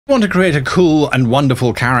Want to create a cool and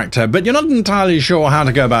wonderful character, but you're not entirely sure how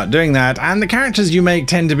to go about doing that, and the characters you make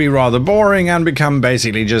tend to be rather boring and become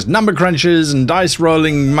basically just number crunchers and dice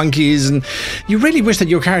rolling monkeys, and you really wish that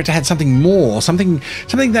your character had something more, something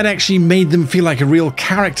that actually made them feel like a real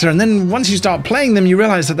character, and then once you start playing them you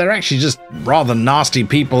realize that they're actually just rather nasty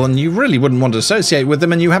people and you really wouldn't want to associate with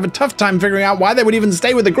them, and you have a tough time figuring out why they would even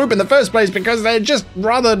stay with the group in the first place because they're just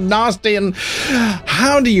rather nasty. And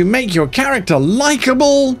how do you make your character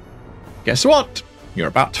likable? Guess what? You're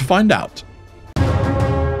about to find out.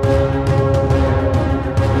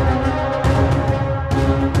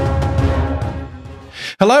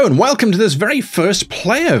 Hello and welcome to this very first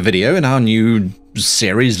player video in our new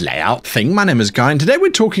series layout thing. My name is Guy and today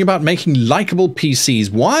we're talking about making likable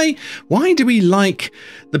PCs. Why do we like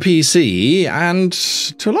the PC, and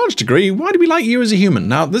to a large degree, why do we like you as a human?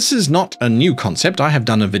 Now, this is not a new concept. I have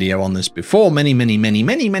done a video on this before many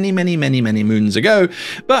moons ago,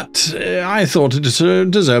 but I thought it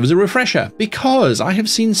deserves a refresher because I have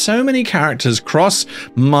seen so many characters cross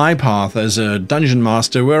my path as a dungeon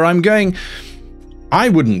master where I'm going, I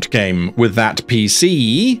wouldn't game with that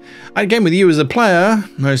PC. I'd game with you as a player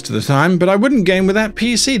most of the time, but I wouldn't game with that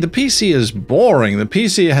PC. The PC is boring. The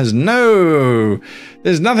PC has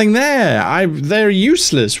there's nothing there. They're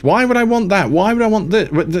useless. Why would I want that? Why would I want this?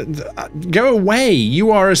 Go away.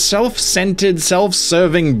 You are a self-centered,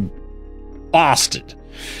 self-serving bastard.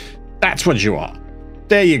 That's what you are.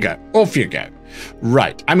 There you go. Off you go.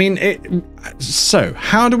 Right. I mean, so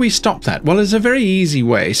how do we stop that? Well, there's a very easy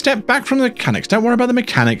way. Step back from the mechanics. Don't worry about the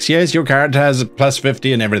mechanics. Yes, your character has a plus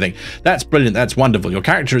 50 and everything. That's brilliant. That's wonderful. Your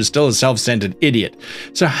character is still a self-centered idiot.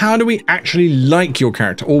 So how do we actually like your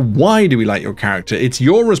character, or why do we like your character? It's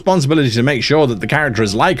your responsibility to make sure that the character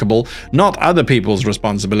is likable, not other people's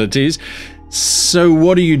responsibilities. So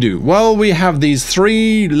what do? Well, we have these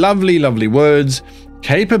three lovely words: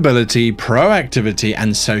 capability, proactivity,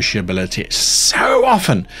 and sociability. So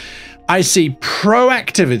often I see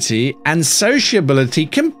proactivity and sociability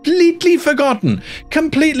completely forgotten.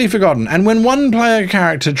 And when one player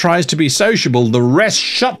character tries to be sociable, the rest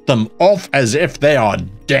shut them off as if they are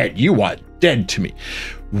dead. You are dead to me.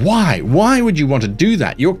 Why? Why would you want to do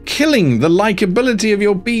that? You're killing the likability of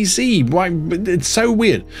your PC. Why? It's so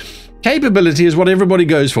weird. Capability is what everybody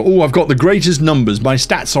goes for. Oh, I've got the greatest numbers. My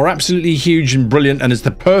stats are absolutely huge and brilliant, and it's the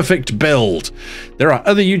perfect build. There are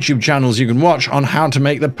other YouTube channels you can watch on how to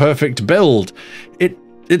make the perfect build.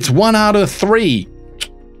 It's 1 out of 3.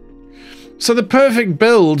 So the perfect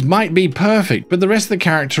build might be perfect, but the rest of the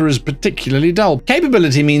character is particularly dull.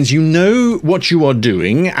 Capability means you know what you are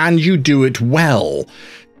doing and you do it well.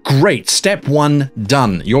 Great, step 1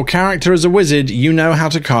 done. Your character is a wizard, you know how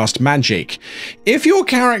to cast magic. If your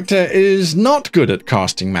character is not good at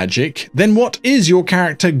casting magic, then what is your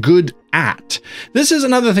character good at? This is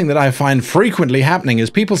another thing that I find frequently happening is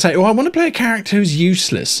people say, oh, I want to play a character who's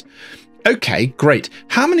useless. Okay, great.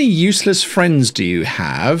 How many useless friends do you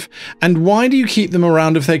have? And why do you keep them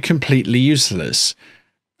around if they're completely useless?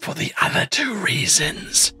 For the other 2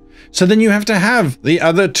 reasons. So then you have to have the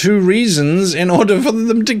other 2 reasons in order for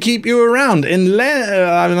them to keep you around. I'm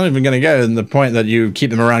not even going to go in the point that you keep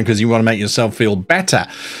them around because you want to make yourself feel better.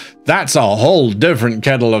 That's a whole different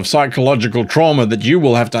kettle of psychological trauma that you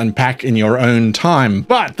will have to unpack in your own time.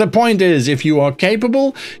 But the point is, if you are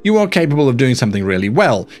capable of doing something really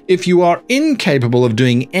well. If you are incapable of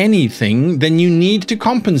doing anything, then you need to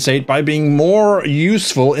compensate by being more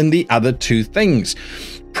useful in the other 2 things.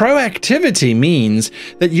 Proactivity means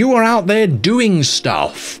that you are out there doing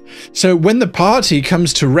stuff. So when the party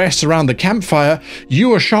comes to rest around the campfire,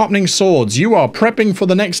 you are sharpening swords, you are prepping for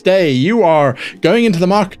the next day, you are going into the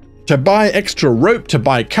market to buy extra rope, to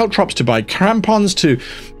buy caltrops, to buy crampons, to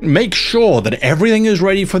make sure that everything is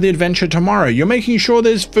ready for the adventure tomorrow. You're making sure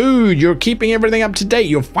there's food, you're keeping everything up to date,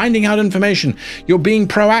 you're finding out information, you're being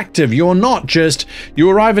proactive. You're not just, you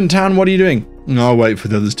arrive in town, what are you doing? I'll wait for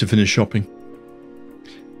the others to finish shopping.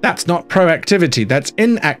 That's not proactivity, that's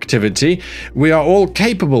inactivity. We are all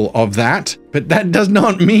capable of that, but that does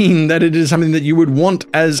not mean that it is something that you would want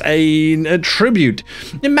as a tribute.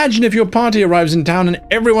 Imagine if your party arrives in town and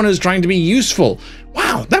everyone is trying to be useful.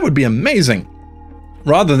 Wow, that would be amazing.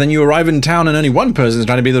 Rather than you arrive in town and only one person is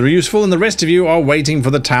trying to be the useful and the rest of you are waiting for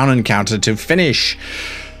the town encounter to finish.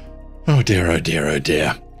 Oh dear, oh dear, oh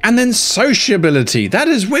dear. And then sociability, that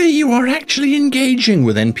is where you are actually engaging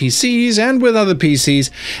with NPCs and with other PCs,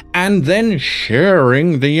 and then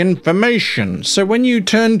sharing the information. So when you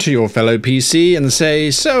turn to your fellow PC and say,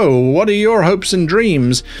 so what are your hopes and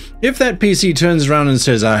dreams? If that PC turns around and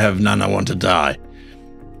says, I have none, I want to die.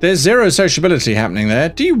 There's zero sociability happening there.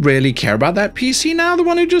 Do you really care about that PC now, the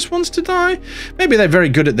one who just wants to die? Maybe they're very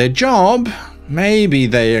good at their job. Maybe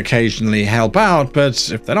they occasionally help out, but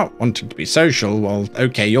if they're not wanting to be social, well,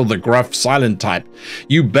 okay, you're the gruff, silent type.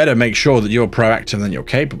 You better make sure that you're proactive and you're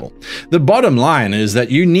capable. The bottom line is that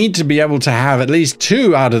you need to be able to have at least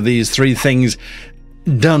 2 out of these 3 things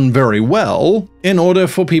done very well in order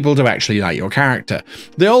for people to actually like your character.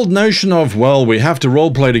 The old notion of, well, we have to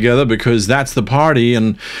roleplay together because that's the party,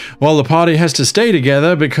 and, well, the party has to stay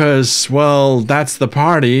together because, well, that's the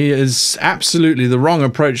party, is absolutely the wrong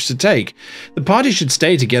approach to take. The party should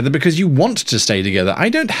stay together because you want to stay together. I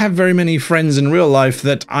don't have very many friends in real life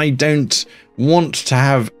that I don't want to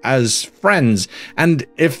have as friends, and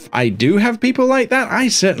if I do have people like that, I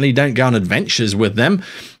certainly don't go on adventures with them.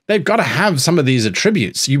 They've got to have some of these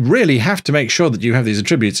attributes. You really have to make sure that you have these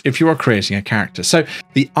attributes if you are creating a character. So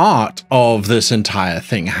the art of this entire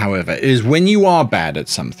thing, however, is when you are bad at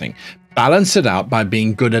something, balance it out by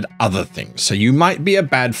being good at other things. So you might be a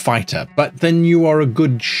bad fighter, but then you are a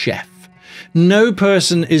good chef. No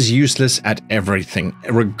person is useless at everything,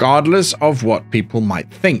 regardless of what people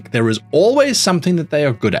might think. There is always something that they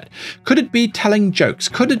are good at. Could it be telling jokes?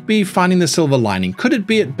 Could it be finding the silver lining? Could it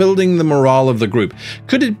be at building the morale of the group?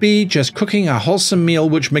 Could it be just cooking a wholesome meal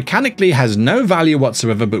which mechanically has no value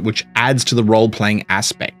whatsoever, but which adds to the role-playing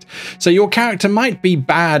aspect? So your character might be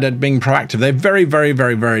bad at being proactive. They're very, very,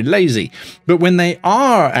 very, very lazy. But when they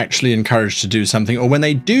are actually encouraged to do something, or when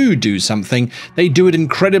they do something, they do it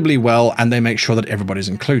incredibly well, and they make sure that everybody's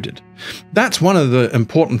included. That's one of the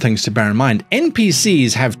important things to bear in mind.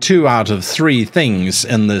 NPCs have 2 out of 3 things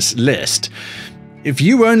in this list. If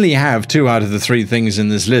you only have 2 out of the 3 things in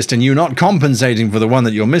this list and you're not compensating for the one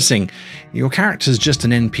that you're missing, your character's just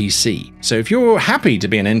an NPC. So if you're happy to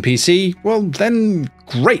be an NPC, well then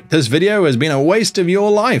great, this video has been a waste of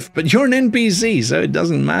your life, but you're an NPC, so it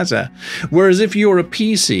doesn't matter. Whereas if you're a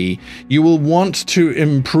PC, you will want to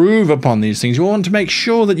improve upon these things. You want to make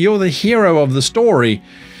sure that you're the hero of the story,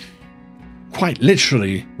 quite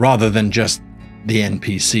literally, rather than just the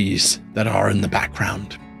NPCs that are in the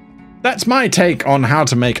background. That's my take on how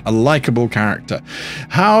to make a likable character.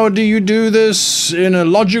 How do you do this in a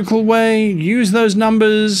logical way? Use those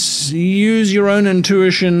numbers, use your own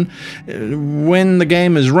intuition. When the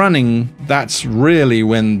game is running, that's really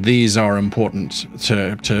when these are important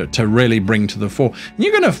to really bring to the fore. And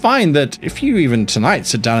you're going to find that if you even tonight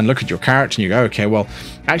sit down and look at your character and you go, okay, well,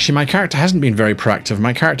 actually my character hasn't been very proactive.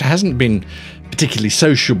 My character hasn't been particularly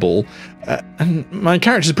sociable. And my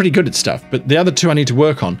character's pretty good at stuff, but the other 2 I need to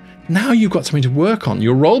work on. Now you've got something to work on.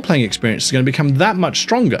 Your role-playing experience is going to become that much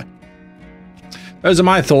stronger. Those are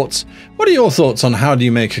my thoughts. What are your thoughts on how do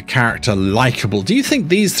you make a character likable? Do you think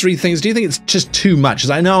these 3 things, do you think it's just too much? It's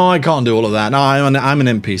like, no, I can't do all of that. No, I'm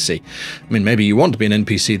an NPC. I mean, maybe you want to be an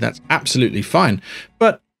NPC. That's absolutely fine.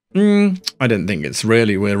 But I don't think it's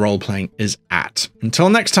really where role-playing is at. Until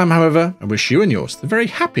next time, however, I wish you and yours the very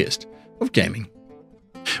happiest of gaming.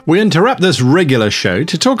 We interrupt this regular show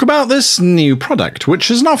to talk about this new product,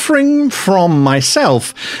 which is an offering from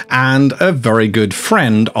myself and a very good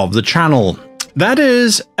friend of the channel. That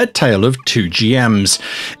is A Tale of Two GMs.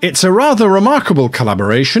 It's a rather remarkable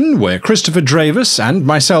collaboration where Christopher Dravis and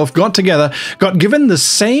myself got together, got given the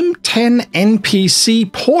same 10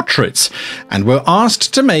 NPC portraits, and were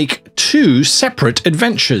asked to make 2 separate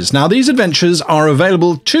adventures. Now, these adventures are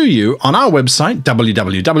available to you on our website,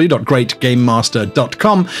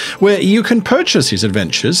 www.greatgamemaster.com, where you can purchase these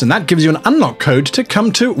adventures, and that gives you an unlock code to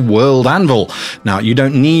come to World Anvil. Now, you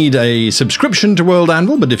don't need a subscription to World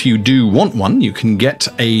Anvil, but if you do want one, you can get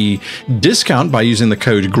a discount by using the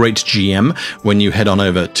code GreatGM when you head on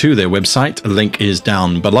over to their website. A link is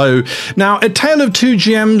down below. Now, A Tale of Two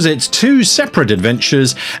GMs, it's 2 separate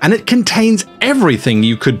adventures, and it contains everything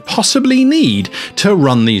you could possibly need to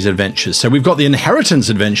run these adventures. So we've got the Inheritance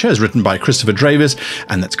adventure, as written by Christopher Dravis,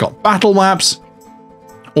 and that's got battle maps.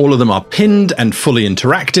 All of them are pinned and fully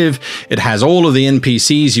interactive. It has all of the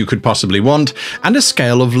NPCs you could possibly want, and a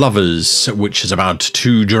scale of lovers, which is about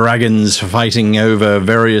 2 dragons fighting over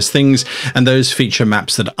various things, and those feature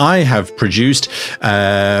maps that I have produced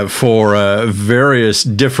for various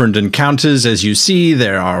different encounters. As you see,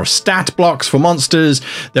 there are stat blocks for monsters.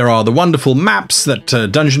 There are the wonderful maps that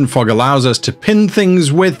Dungeon Fog allows us to pin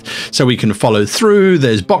things with so we can follow through.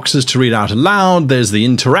 There's boxes to read out aloud. There's the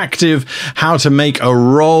interactive, how to make a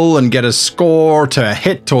roll and get a score to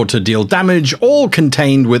hit or to deal damage, all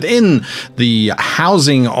contained within the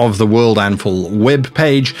housing of the World Anvil web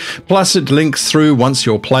page. Plus it links through once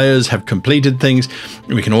your players have completed things.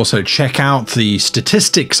 We can also check out the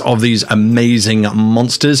statistics of these amazing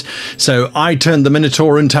monsters. So I turned the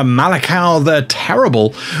Minotaur into Malakau the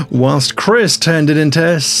Terrible, whilst Chris turned it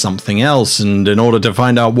into something else. And in order to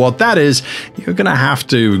find out what that is, you're going to have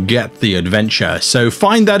to get the adventure. So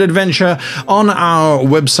find that adventure on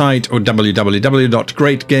our website or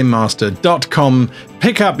www.greatgamemaster.com.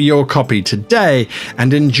 Pick up your copy today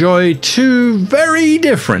and enjoy two very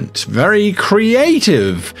different, very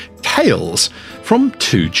creative tales from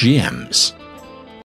two GMs.